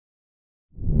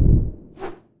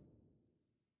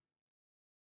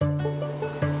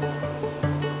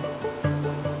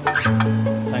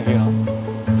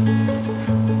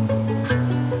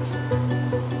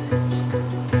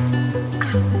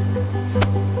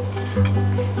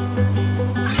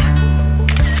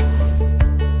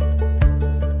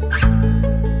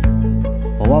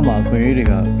နောက်မှာခွင့်ရေးတွေ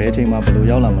ကဘယ်အချိန်မှဘယ်လို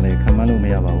ရောက်လာမလဲခံမှန်းလို့မ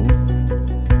ရပါဘူး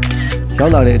ရော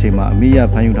က်လာတဲ့အချိန်မှာအမိရ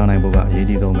ဖမ်းယူထားနိုင်ဖို့ကအရေး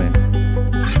ကြီးဆုံးပဲ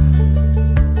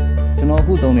ကျွန်တော်အ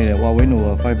ခုသုံးနေတဲ့ Wai Lin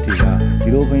 5T ကဒီ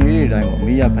လိုခွင့်ရေးတွေတိုင်းကိုအ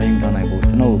မိရဖမ်းယူထားနိုင်ဖို့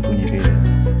ကျွန်တော်ကိုကူညီပေးတယ်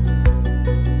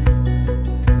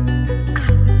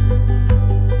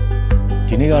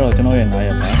ဒီနေ့ကတော့ကျွန်တော်ရဲ့နားရ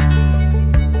က်ပါ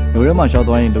လိုထဲမှာရှောက်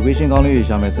သွားရင် location ကောင်းလေးတွေ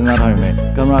ရှာမယ်စဉ်းစားထားပေမဲ့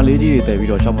ကင်မရာလေးကြီးတွေတည်ပြီး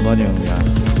တော့ရှောက်မသွားကြဘူးများ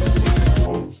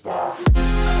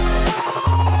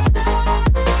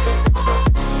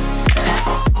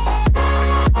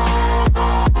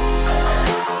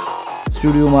စ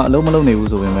တူဒီယိုမှာအလုံးမလုံးနေဘူး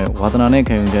ဆိုပေမဲ့ဝါသနာနဲ့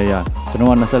ခံယူချက်ရကျွန်တော်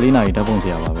က24နာရီဓာတ်ပုံဆ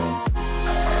ရာပါပဲ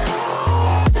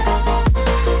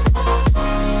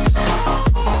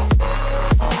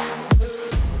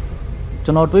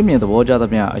ကျွန်တော်တွေးမြင်သဘောကျသ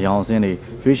မျှအယောင်အဆင်းတွေ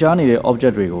ရွေရှားနေတဲ့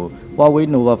object တွေကို Wai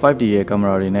Lin 5T ရဲ့ကင်မ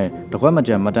ရာတွေနဲ့တခွက်မ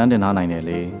ကြံမှတ်တမ်းတင်ထားနိုင်တယ်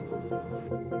လေ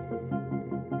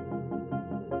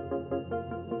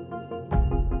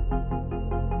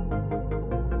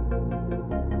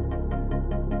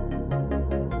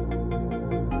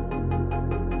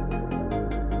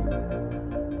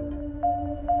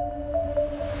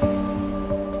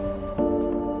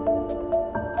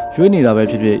ရွေးနေတာပဲ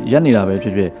ဖြစ်ဖြစ်ရက်နေတာပဲဖြ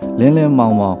စ်ဖြစ်လင်းလင်းမော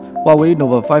င်မောင် Wai Lin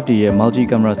 5T ရဲ့ multi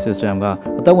camera system က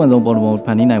အသက်ဝင်ဆုံးပုံဖ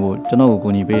န်တီးနိုင်ဖို့ကျွန်တော်ကိုကူ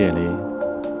ညီပေးတယ်လေ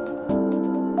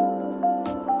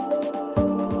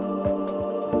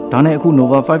ဒါနဲ့အခု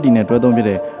Nova 5T နဲ့တွဲသုံးဖြစ်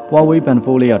တဲ့ Wai Band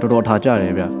 4လေးကတော်တော်ထားကြတ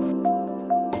ယ်ဗျ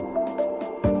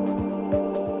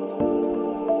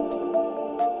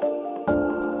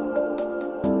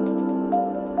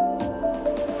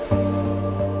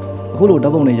အခုလိုဓာ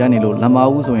တ်ပုံတွေရိုက်နေလို့လမ်းမ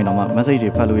ဘူးဆိုရင်တော့ message တွေ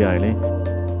ဖတ်လို့ရတယ်လေ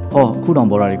ဟောအခုတောင်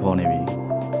ပေါ်တာတွေခေါ်နေပြီ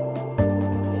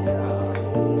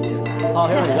ဟာ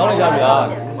ဟဲ့ရောက်နေကြပြီလား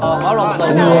ငါတော့မစော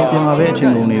င့်ဘူးပြင်မှာပဲအချိ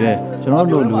န်ကုန်နေတဲ့ကျွန်တော်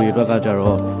တို့လူတွေအတွက်ကကြ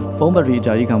တော့ဖုန်းဘက်ထရီအ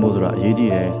ကြာကြီးခံဖို့ဆိုတာအရေး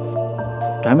ကြီးတယ်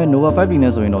ဒါပေမဲ့ Nova 5T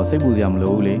နဲ့ဆိုရင်တော့စိတ်ပူစရာမ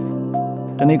လိုဘူးလေ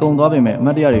တနေ့ကုန်သွားပေမဲ့အမှ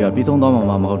တ်တရတွေကပြီးဆုံးသွား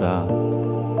မှာမဟုတ်တာ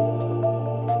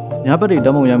ညဘက်တွေဓာ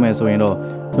တ်ပုံရိုက်မယ်ဆိုရင်တော့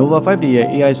Nova 5T ရဲ့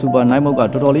AI Super Night Mode က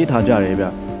တော်တော်လေးထားကြတယ်ဗျ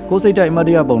ကိုယ်စိတ်တိုက်အမှတ်တ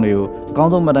ရပုံတွေကိုအကော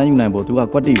င်းဆုံးမှတ်တမ်းယူနိုင်ဖို့သူက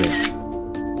ကွက်တိပဲ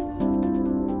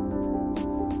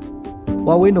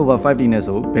Wai Lin 5T နဲ့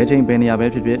ဆိုဘယ်ချိန်ဘယ်နေရာပဲ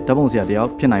ဖြစ်ဖြစ်ဓာတ်ပုံဆရာတယောက်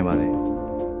ဖြစ်နိုင်ပါတယ်